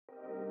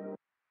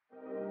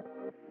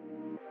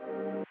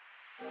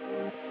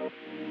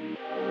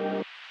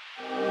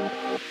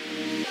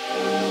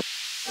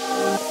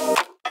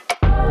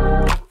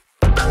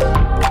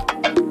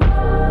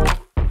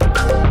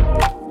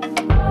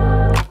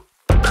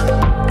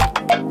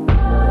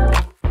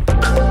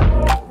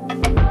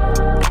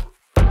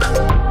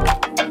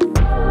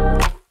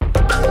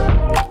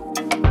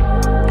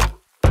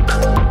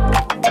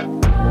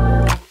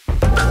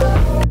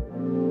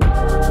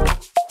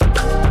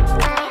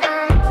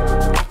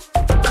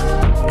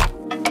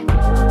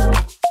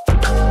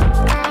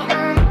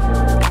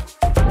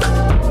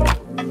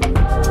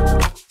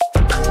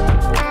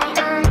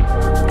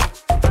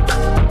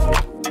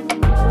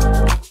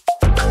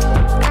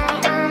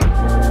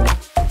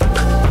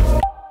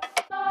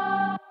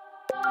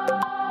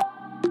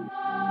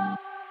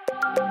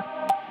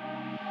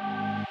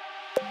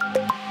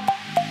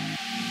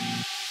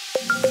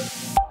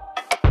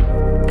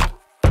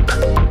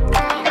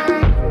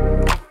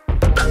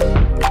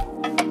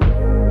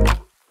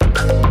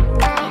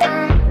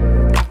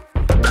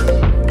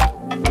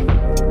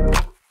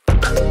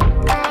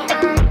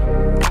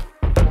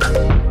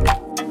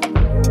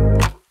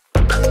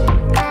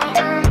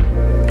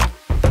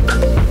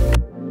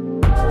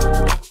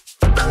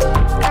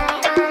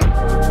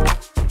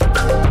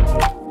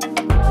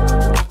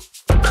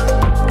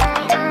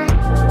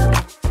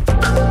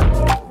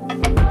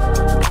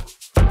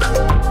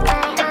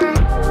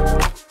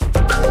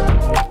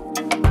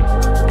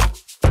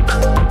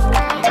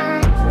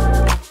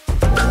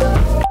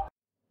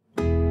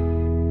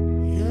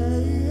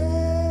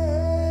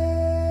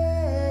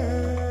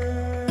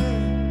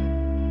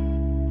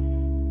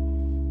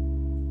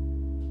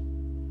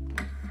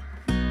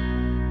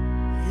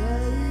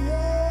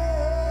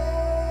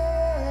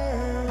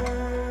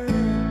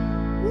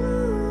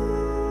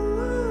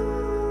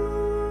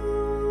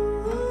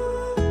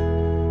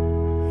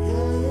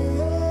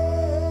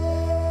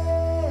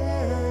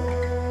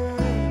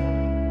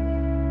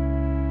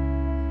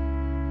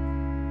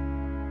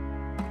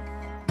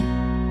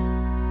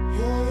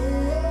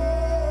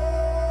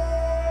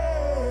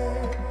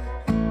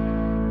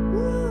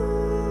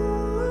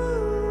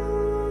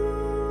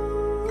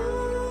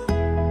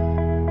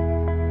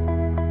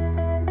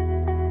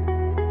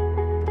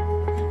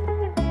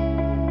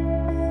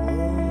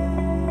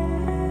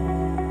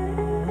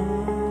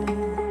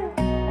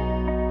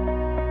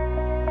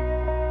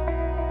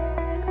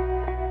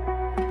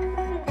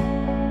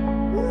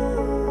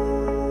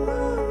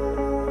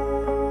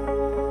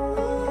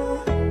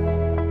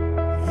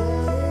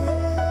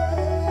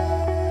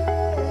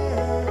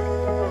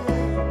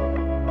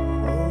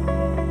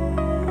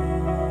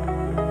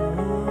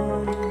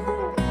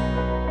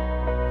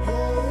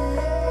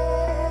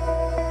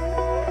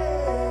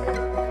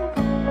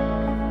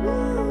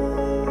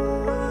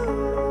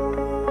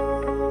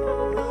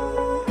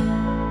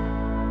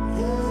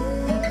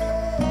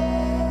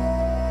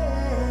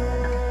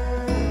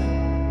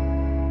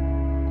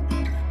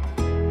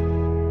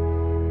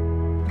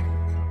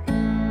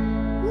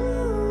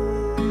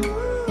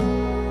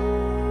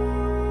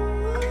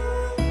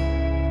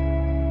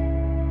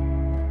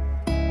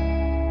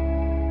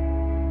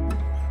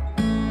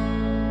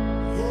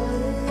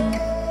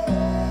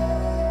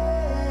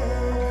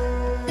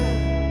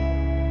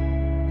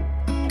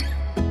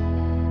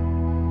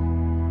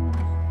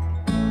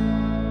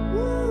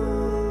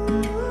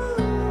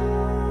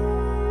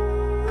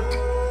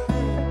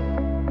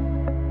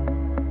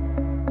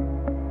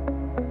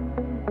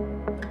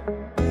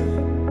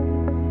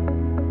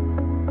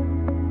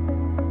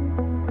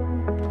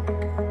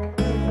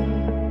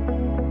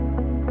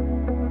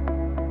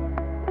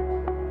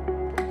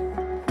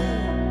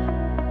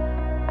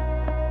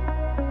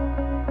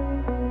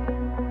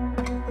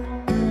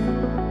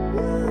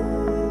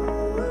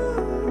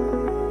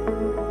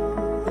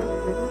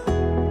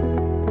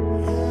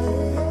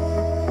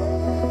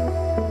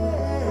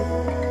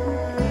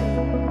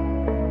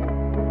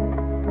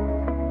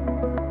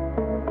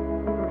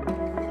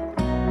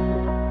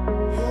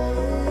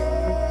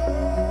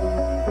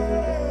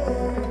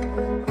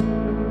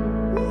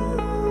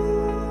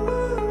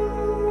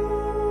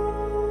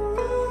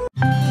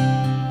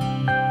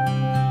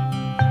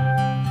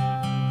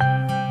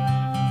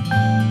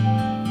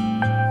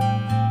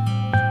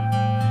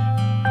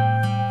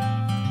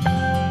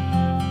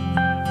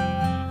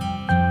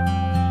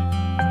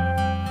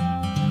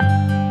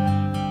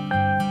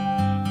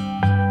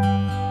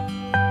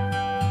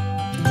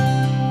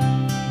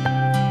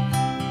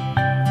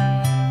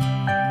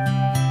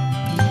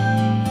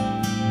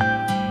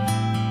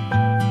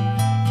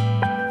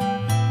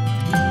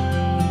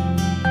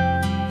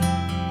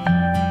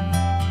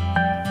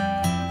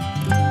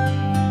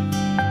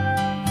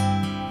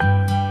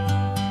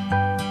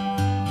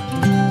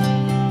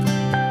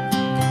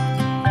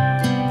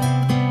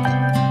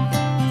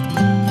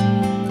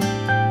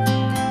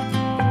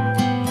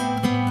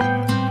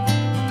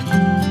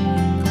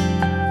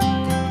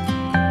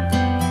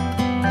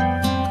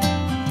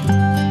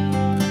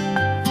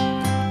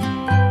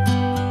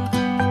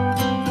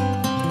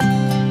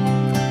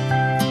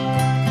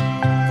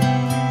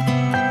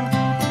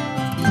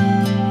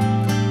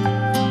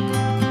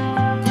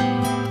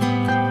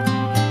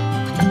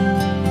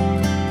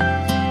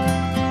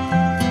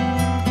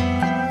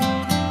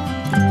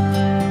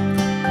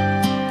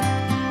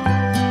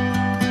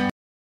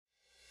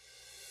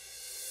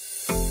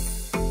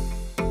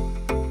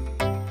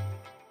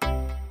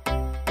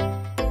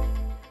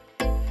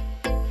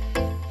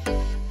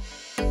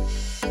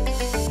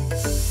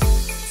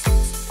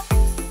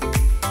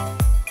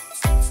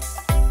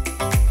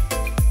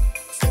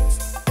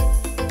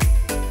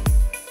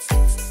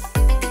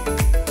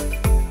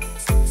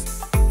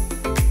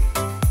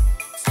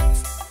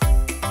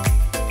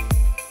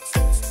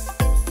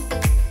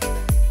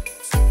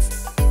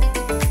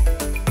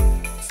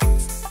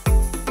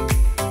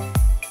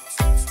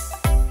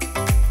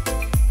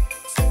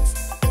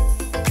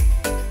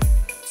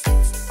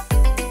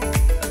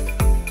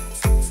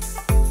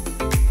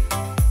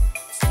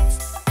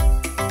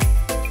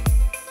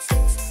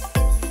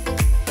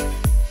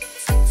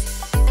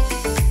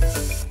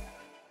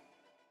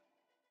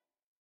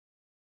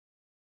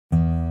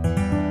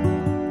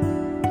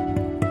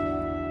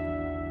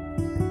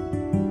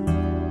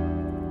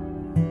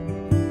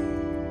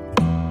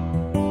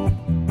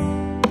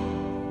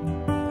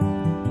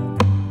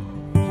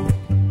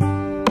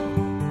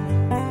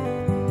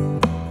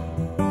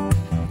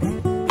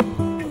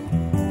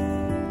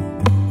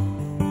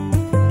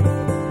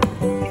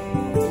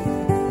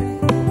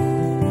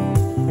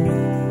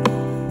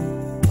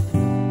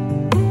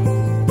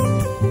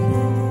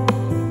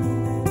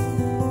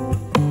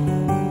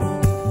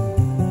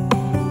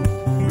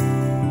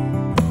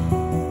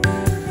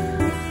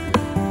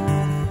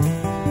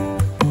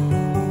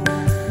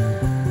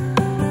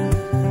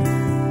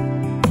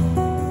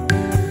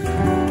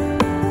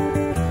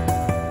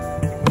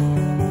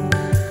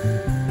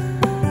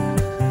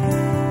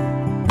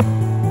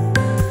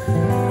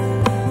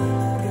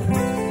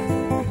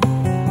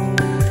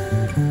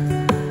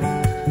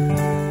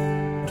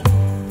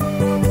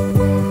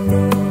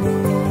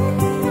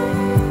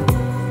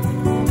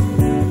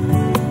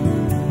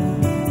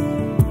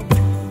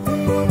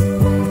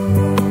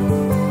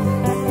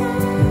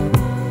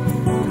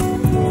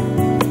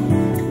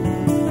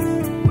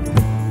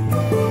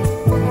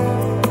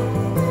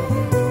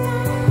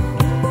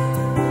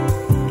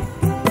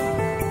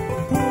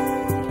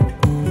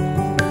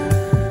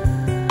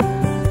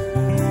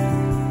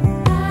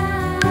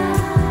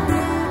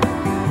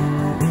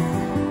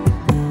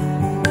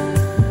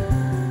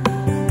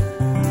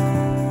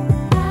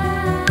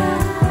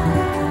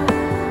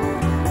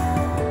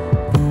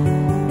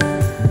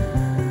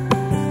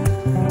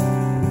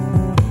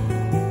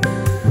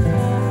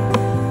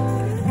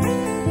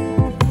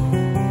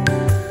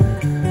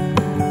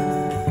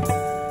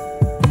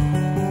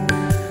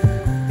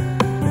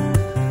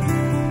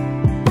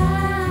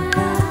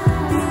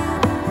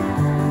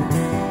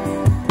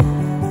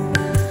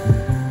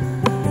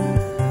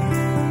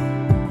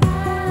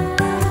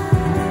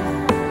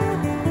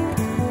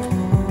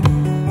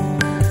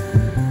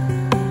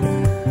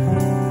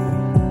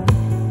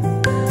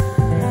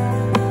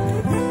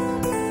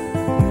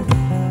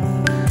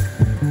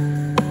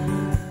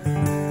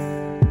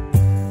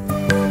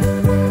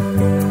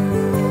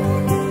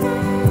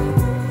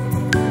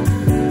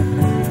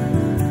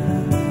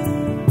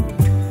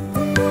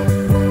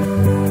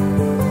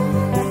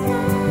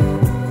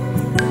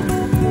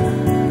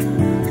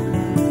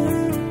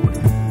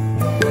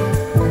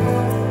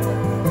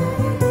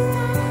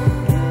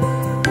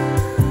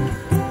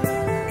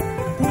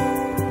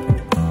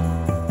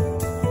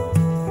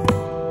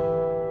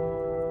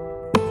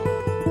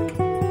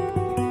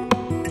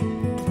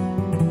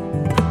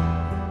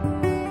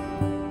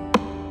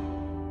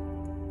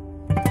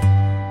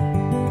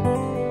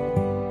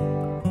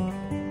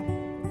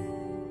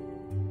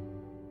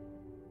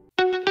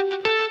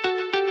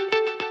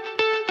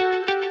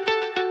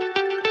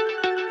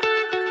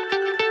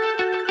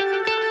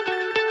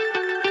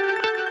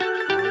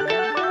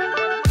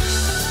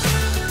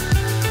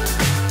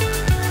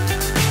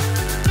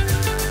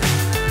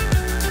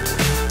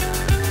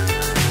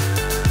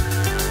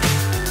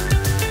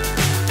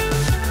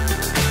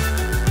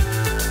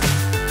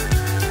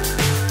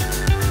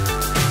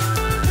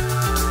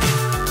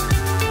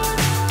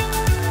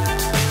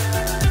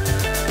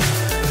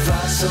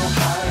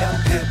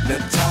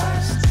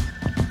hypnotized.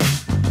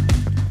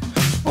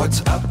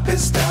 What's up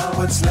is down,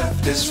 what's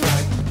left is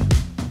right.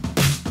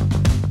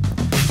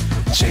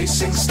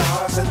 Chasing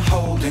stars and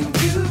holding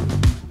you.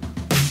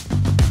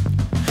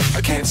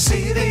 I can't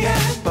see the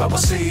end, but we'll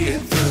see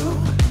it through.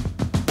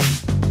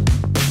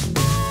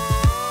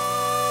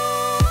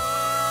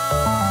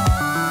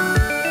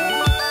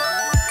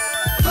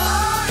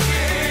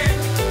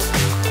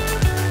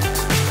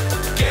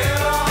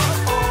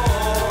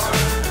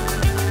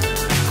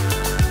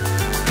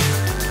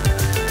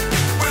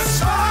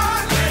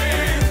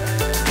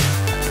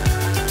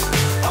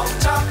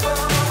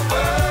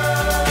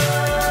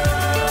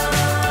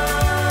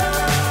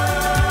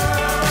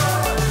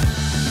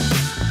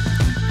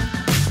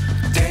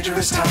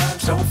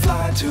 Times don't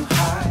fly too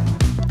high.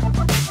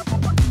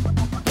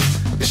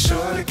 Be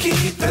sure to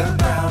keep the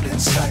ground in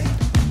sight.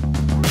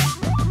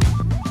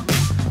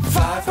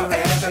 Fly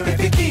forever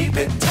if you keep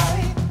it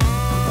tight.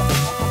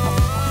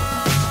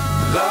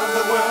 Love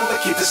the world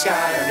but keep the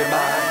sky on your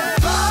mind.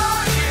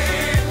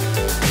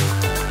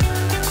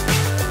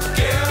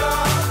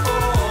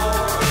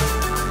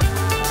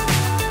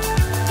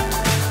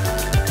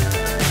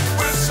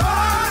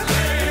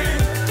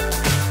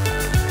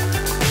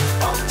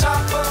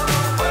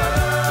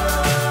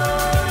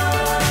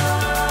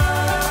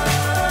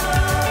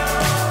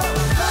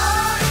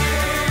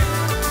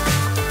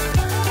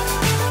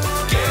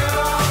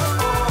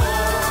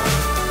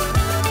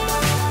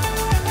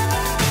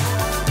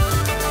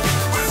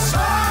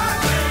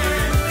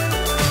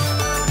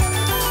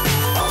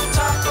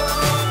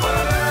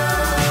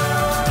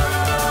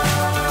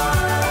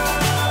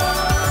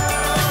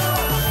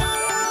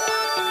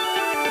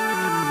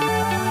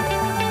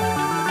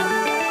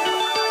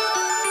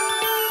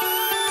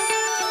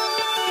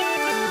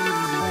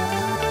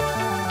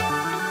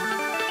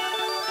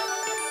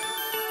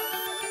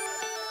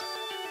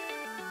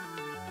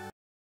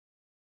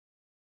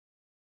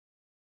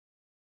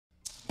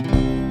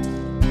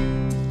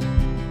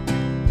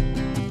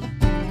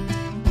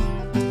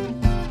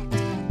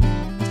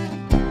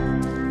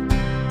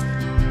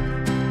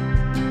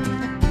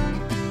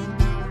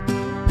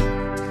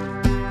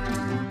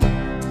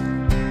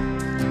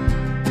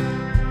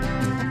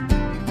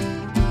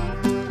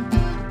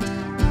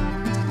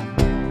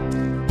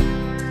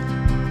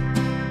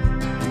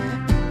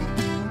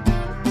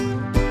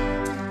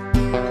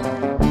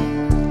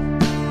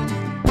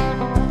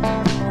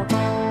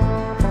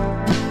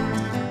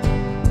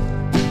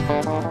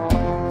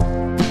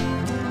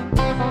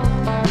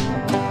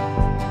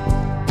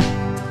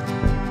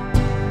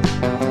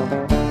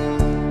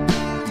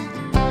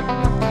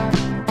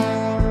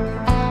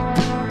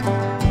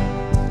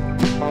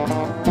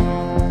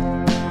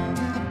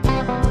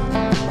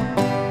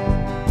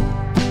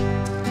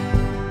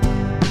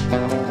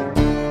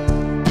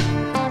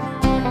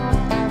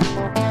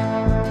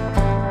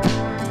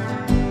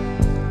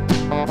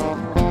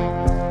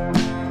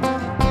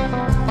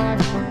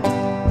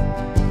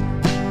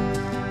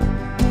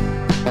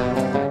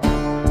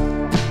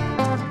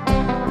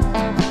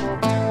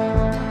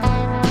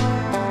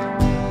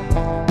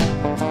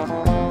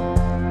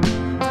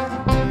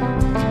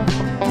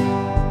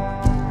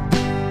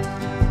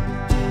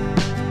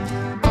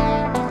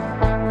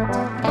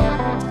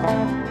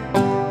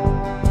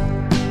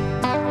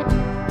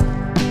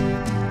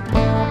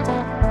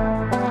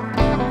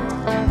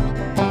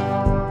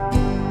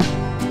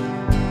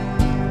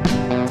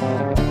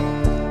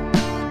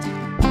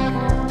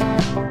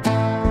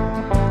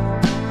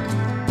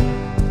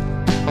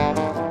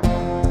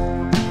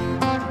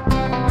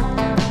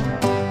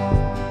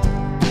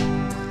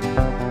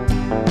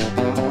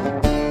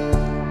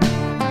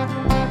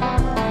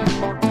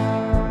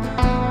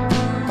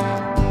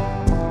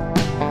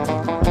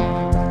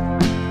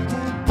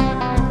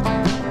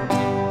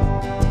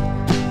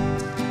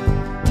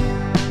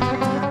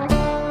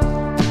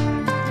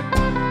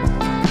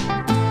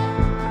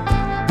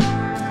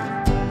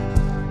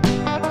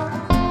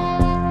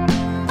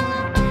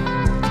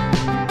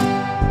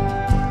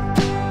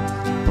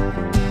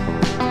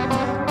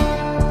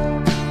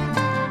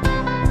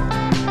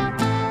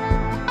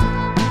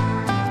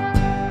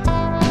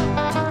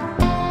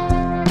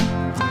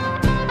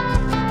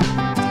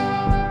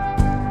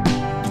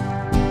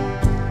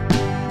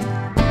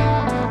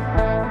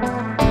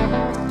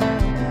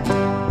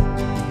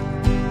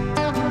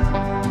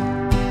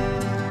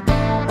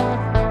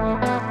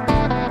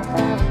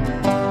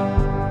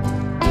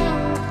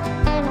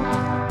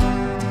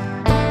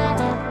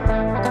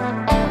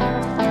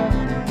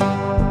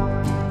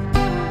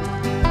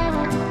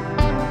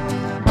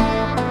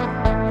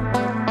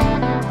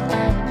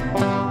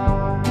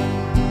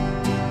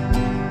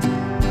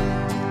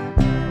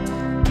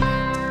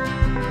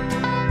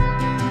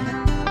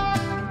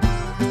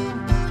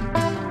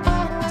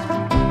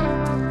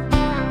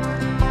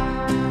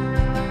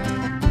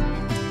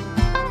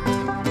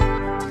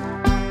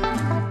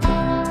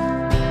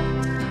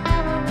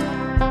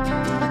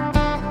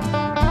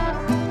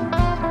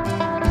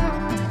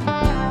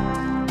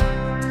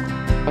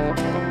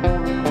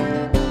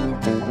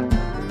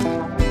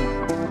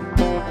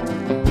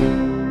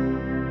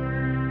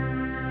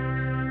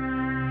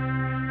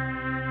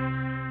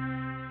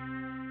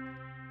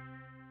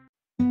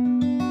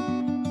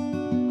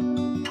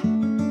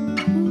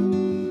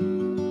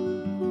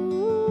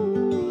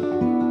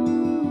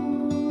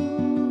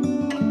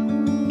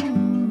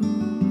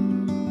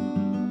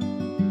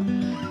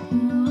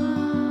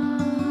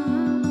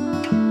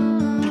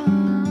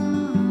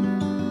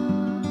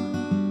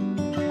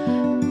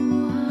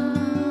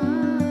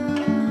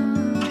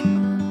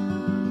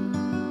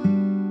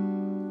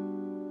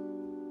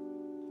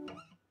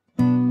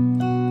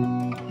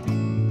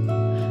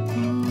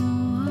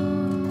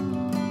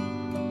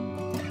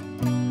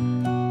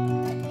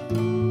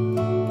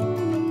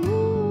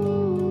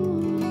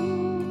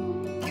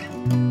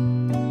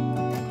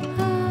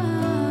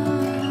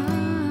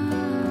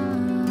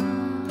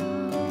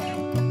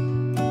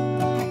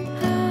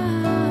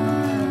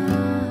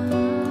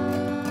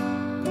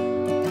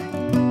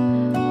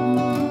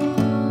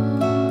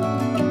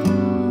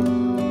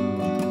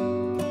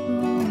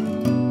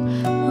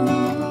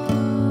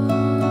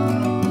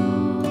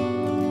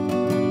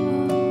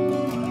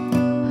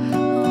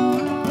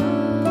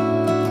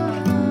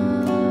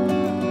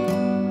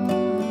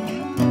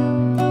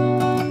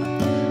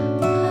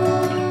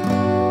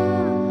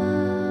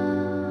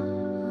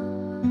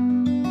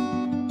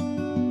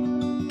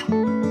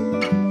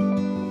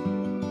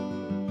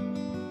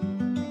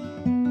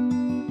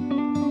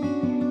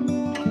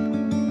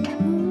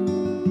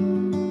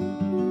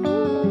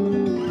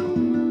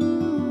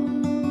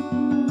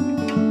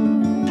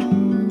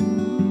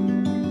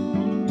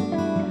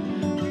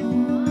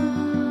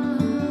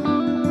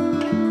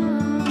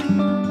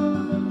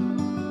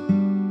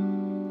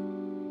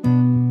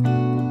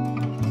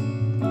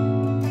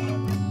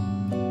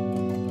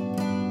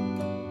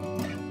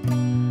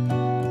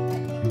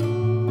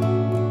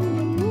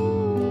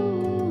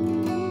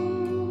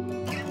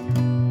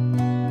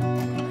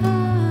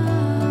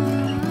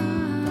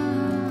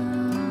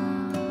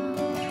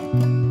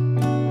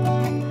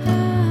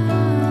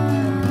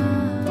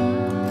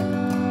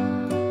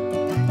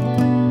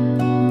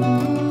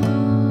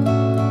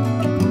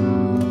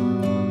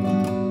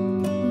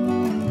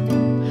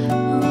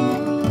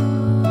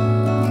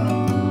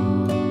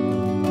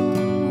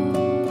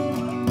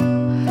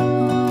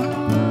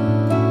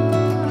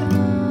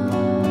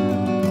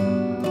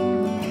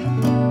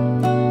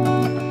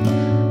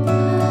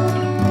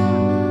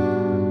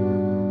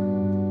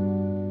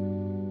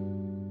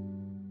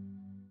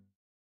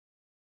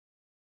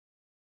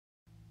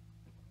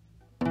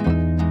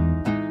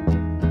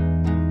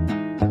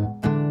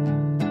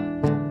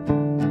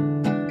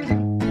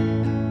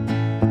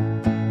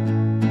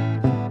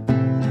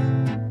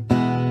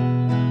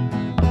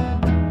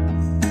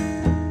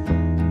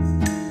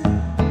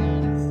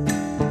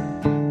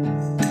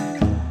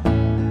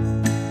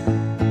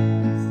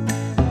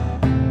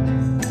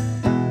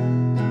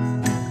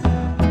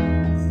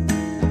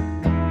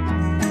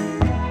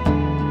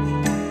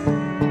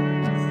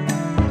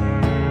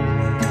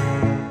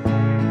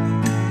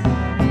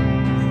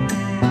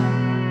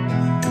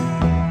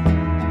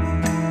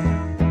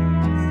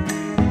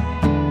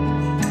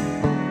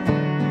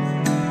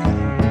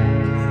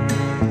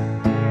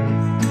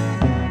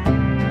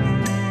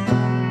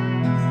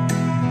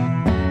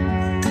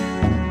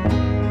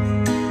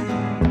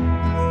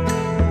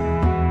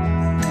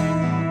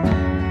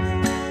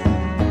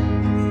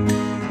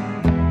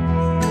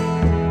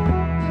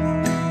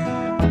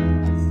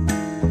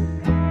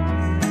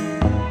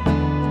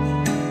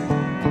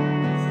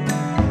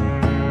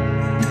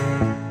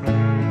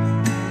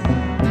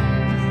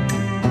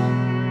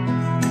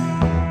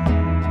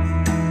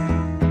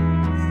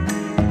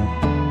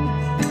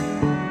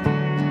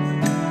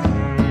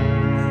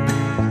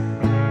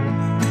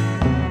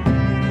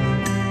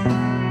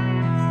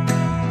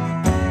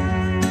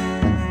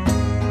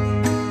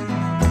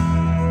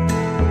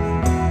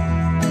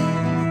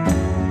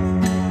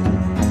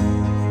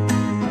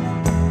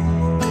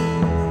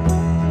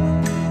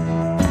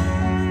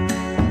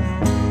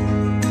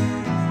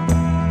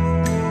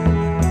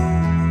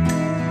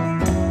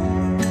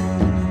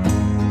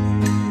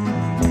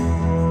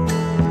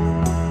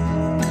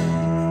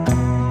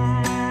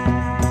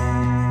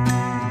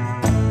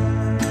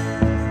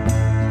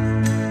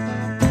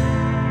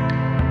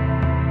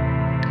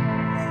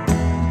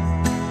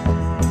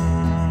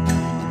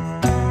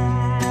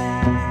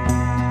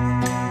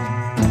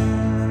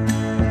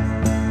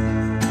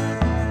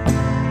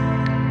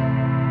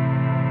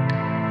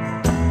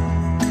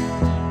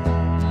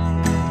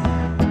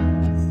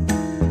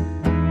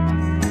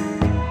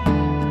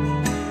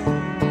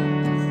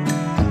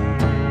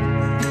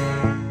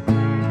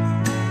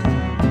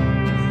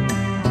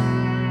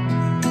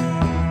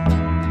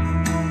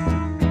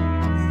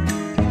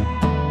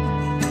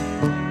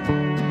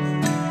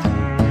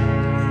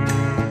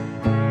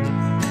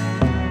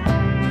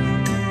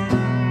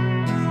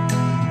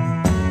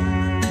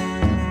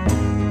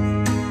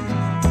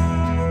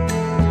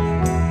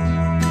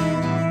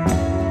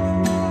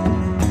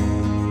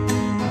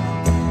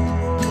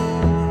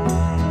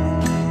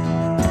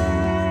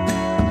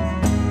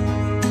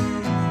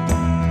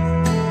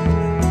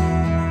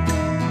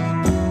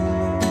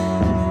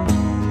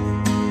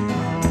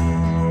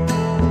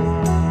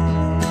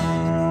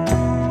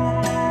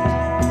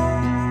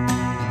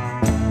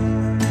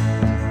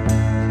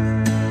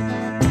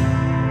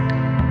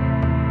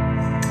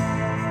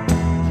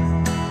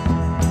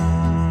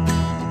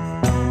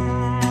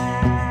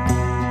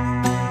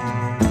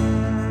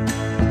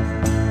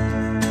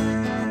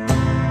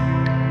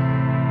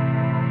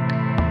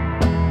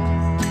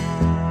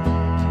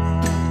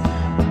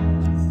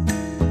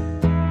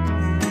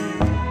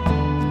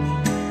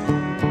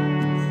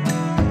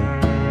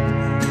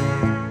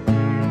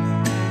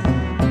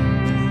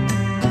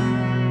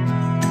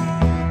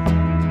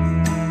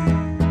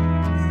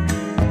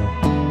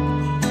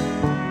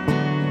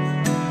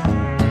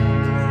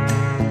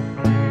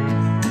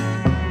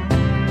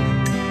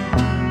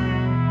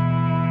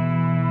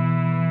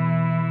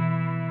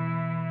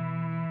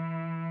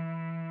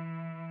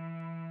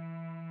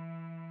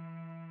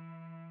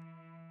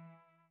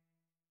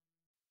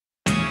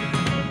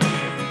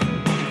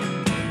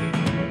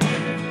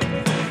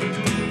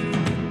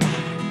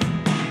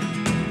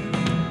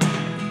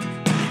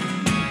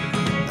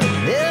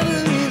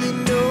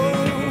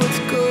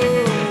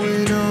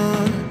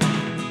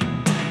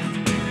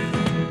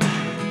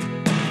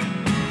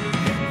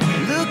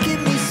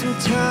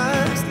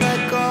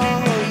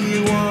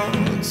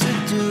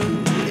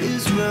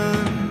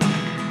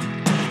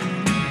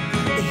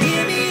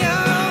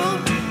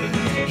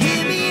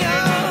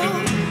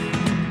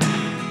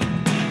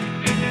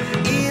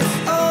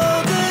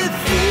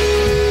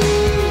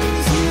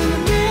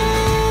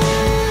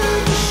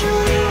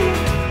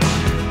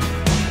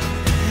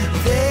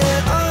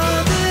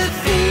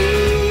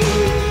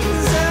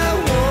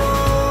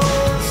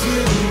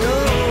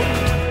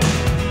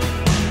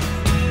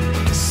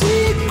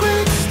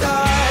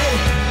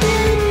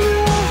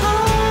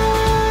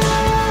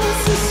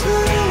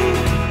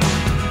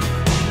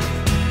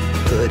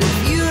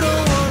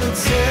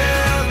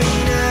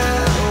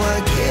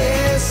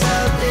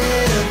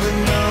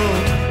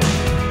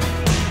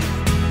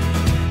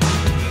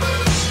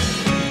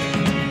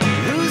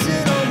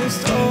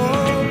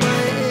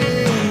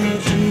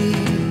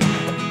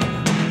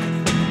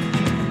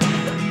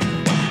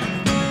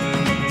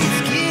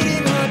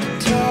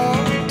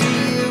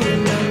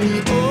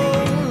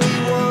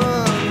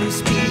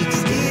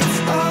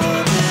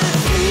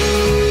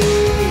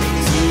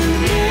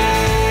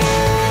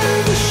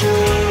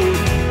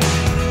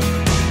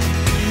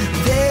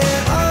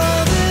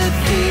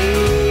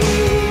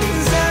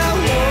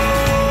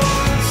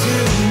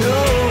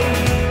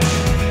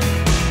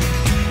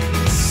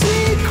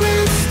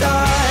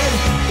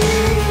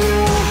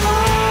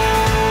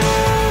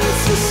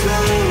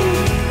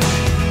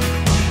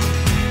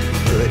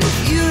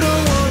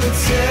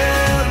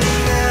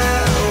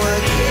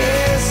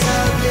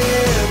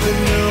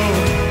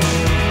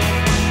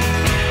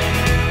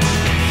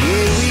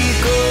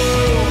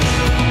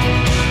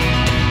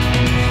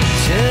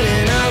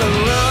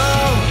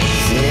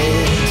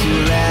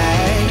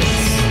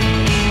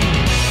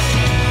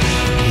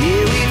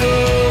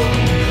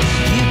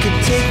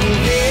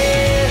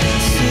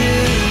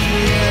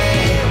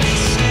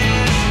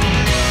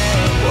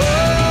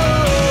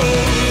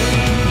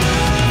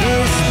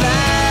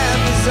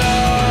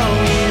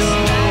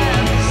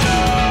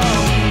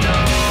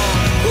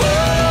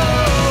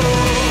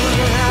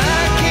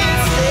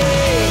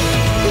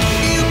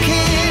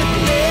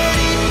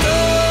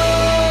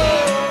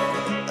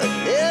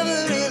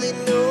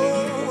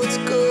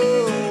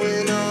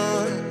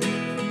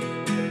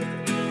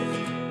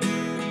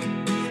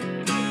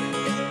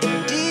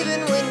 And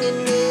even when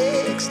you're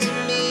next to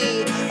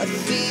me, I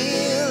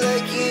feel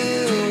like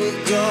you were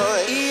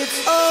gone. It's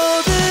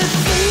all the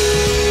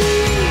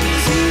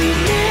things you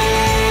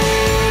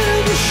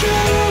never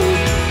showed.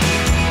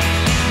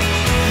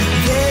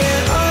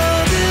 They're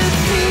all the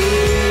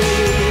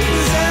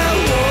things I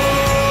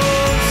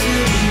want to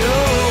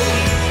know.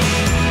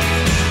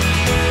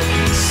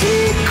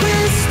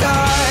 Secrets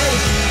start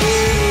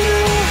in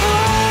the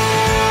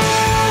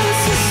heart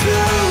so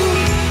slow.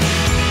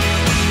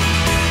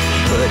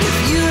 But if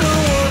you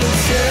don't wanna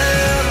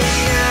tell me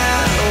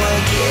now, I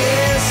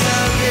guess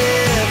I'll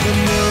never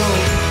know.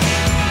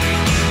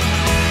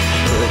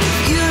 But if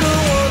you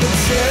don't wanna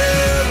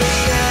tell me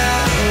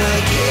now, I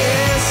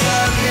guess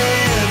I'll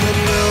never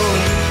know.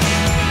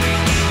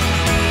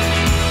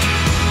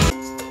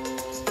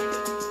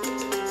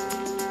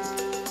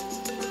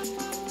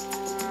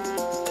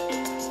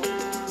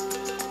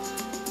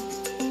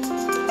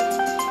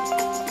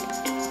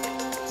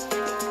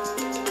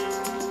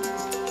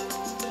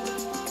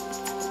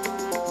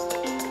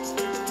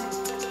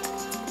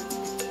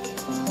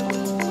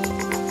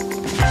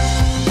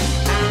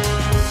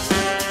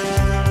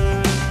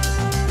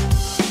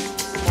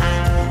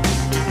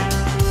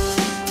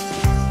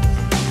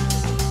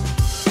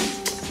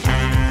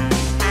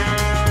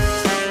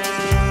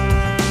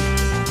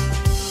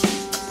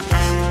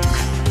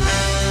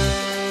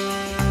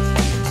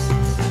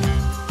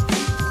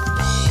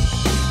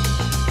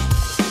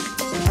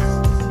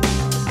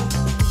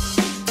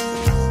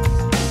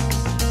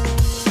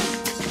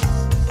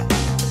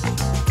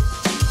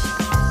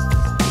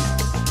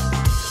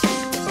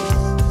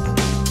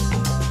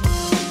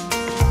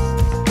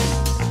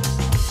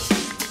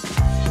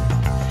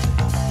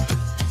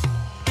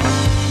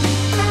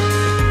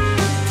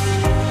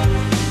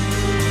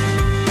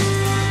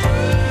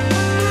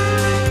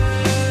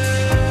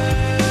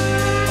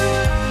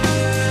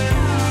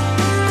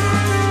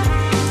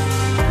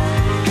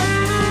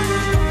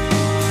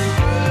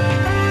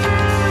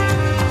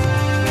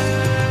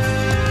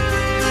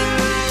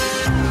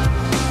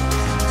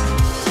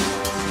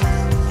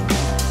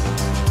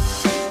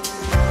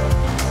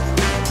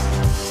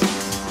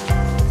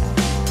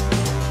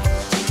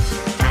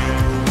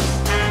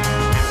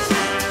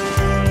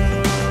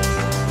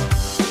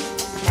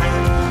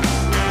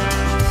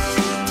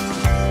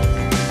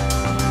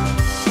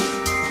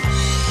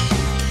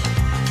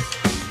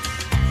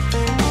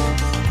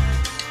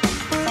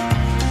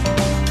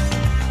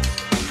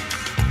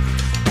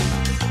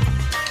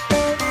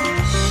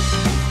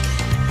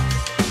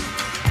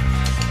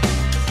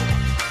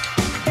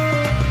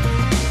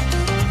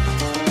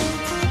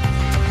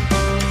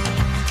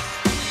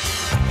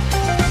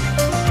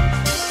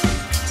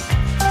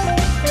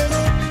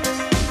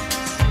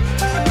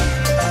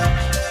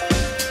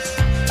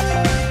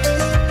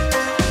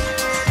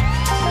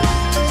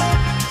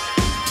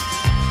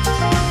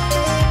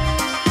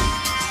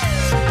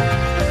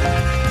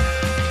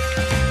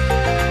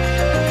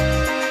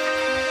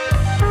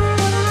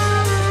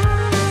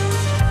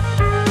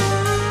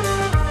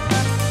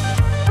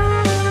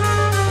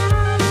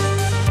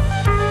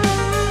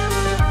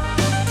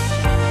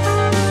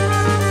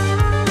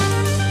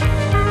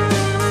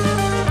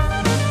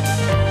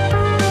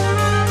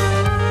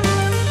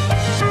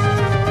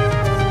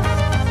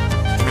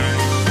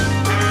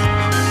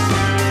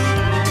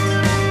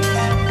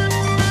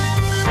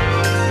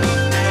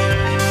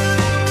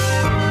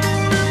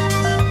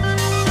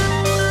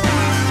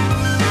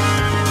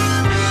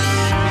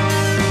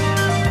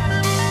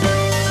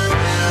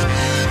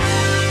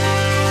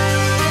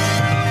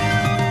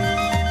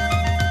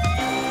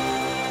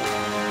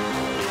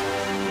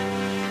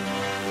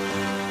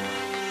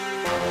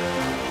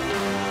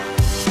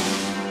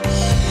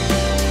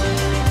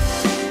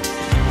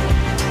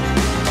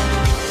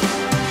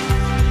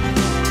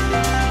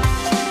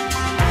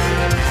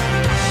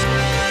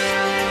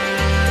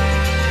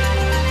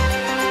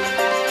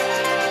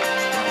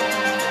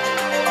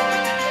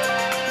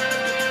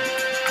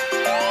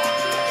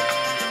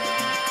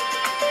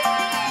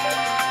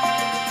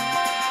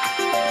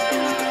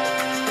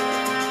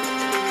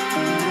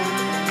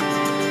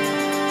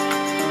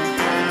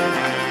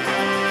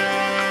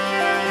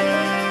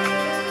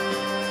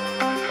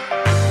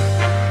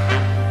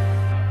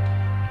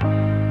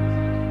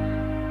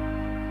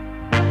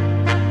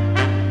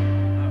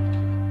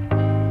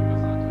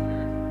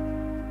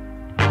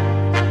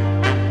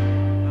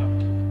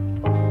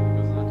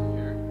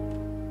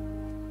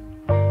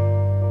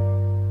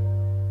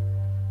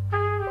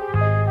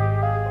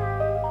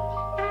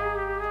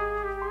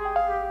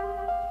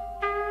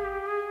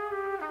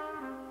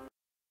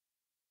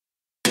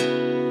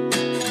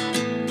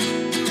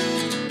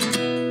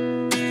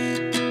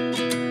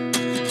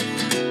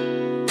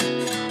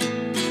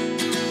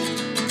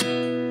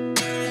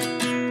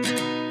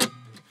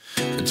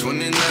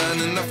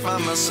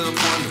 find myself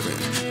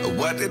wondering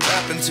what did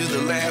happen to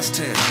the last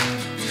 10.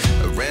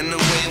 I ran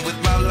away with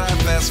my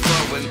life, fast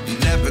forward,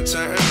 never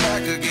turn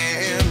back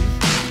again.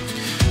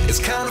 It's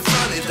kind of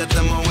funny that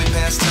the more we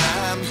pass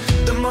time,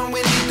 the more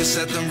we need to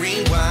set the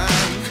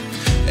rewind.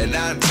 And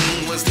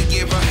 19 was the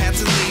year I had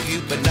to leave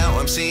you, but now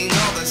I'm seeing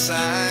all the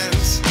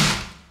signs.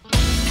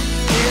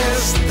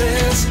 Is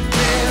this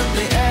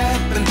really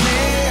happening?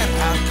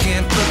 I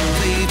can't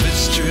believe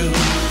it's true.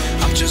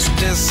 I'm just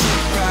as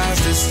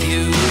surprised as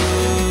you.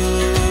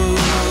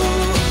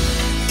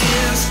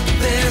 Is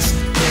this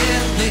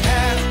really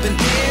happening?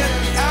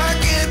 I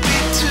can't be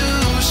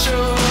too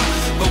sure,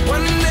 but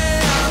one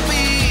day I'll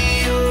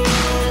be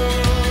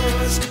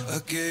yours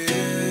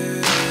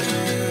again.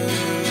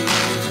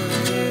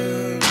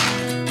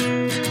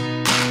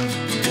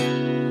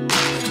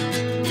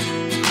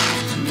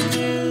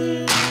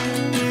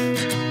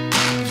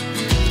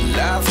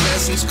 Life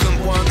lessons come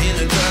one in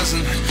a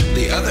dozen.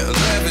 The other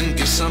 11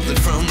 get something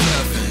from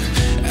nothing.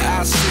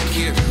 I sit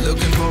here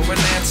looking for an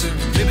answer.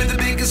 Maybe the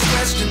biggest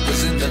question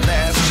was in the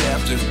last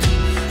chapter.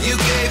 You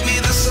gave me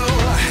the soul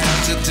I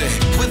have today.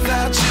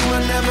 Without you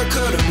I never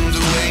could have moved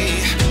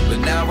away. But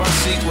now I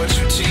see what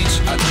you teach.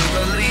 I do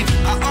believe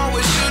I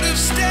always should have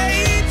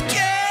stayed.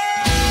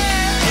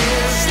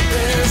 Yeah. Is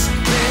this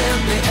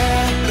really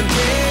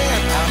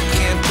happening? I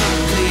can't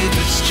believe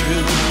it's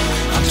true.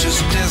 I'm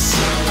just as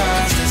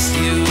surprised as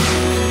you.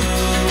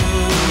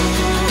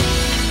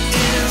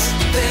 Is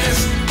this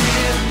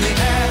really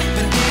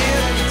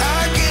happening? I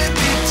can't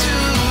be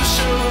too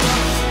sure,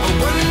 but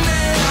one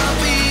day I'll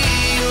be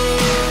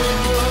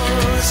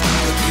yours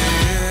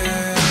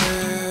again.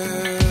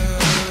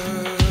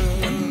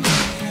 One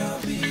day I'll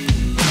be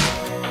yours.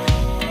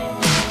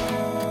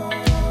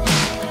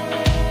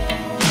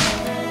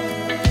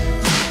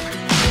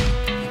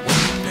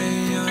 One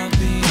day I'll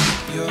be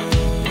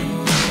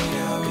yours.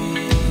 I'll be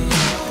yours.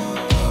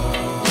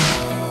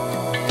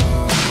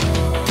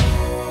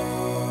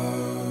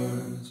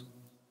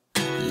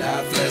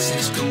 Life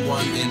lessons come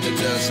one in a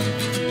dozen.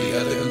 The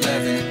other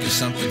 11 get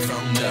something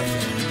from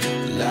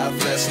nothing.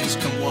 Life lessons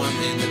come one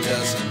in a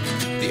dozen.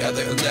 The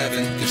other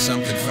 11 get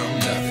something from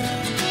nothing.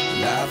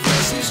 Life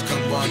lessons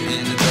come one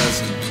in a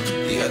dozen.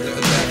 The other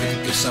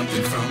 11 get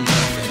something from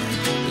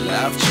nothing.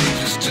 Life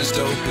changes just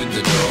open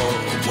the door.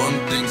 One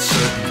thing's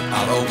certain,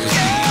 I'll always be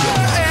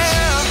yours.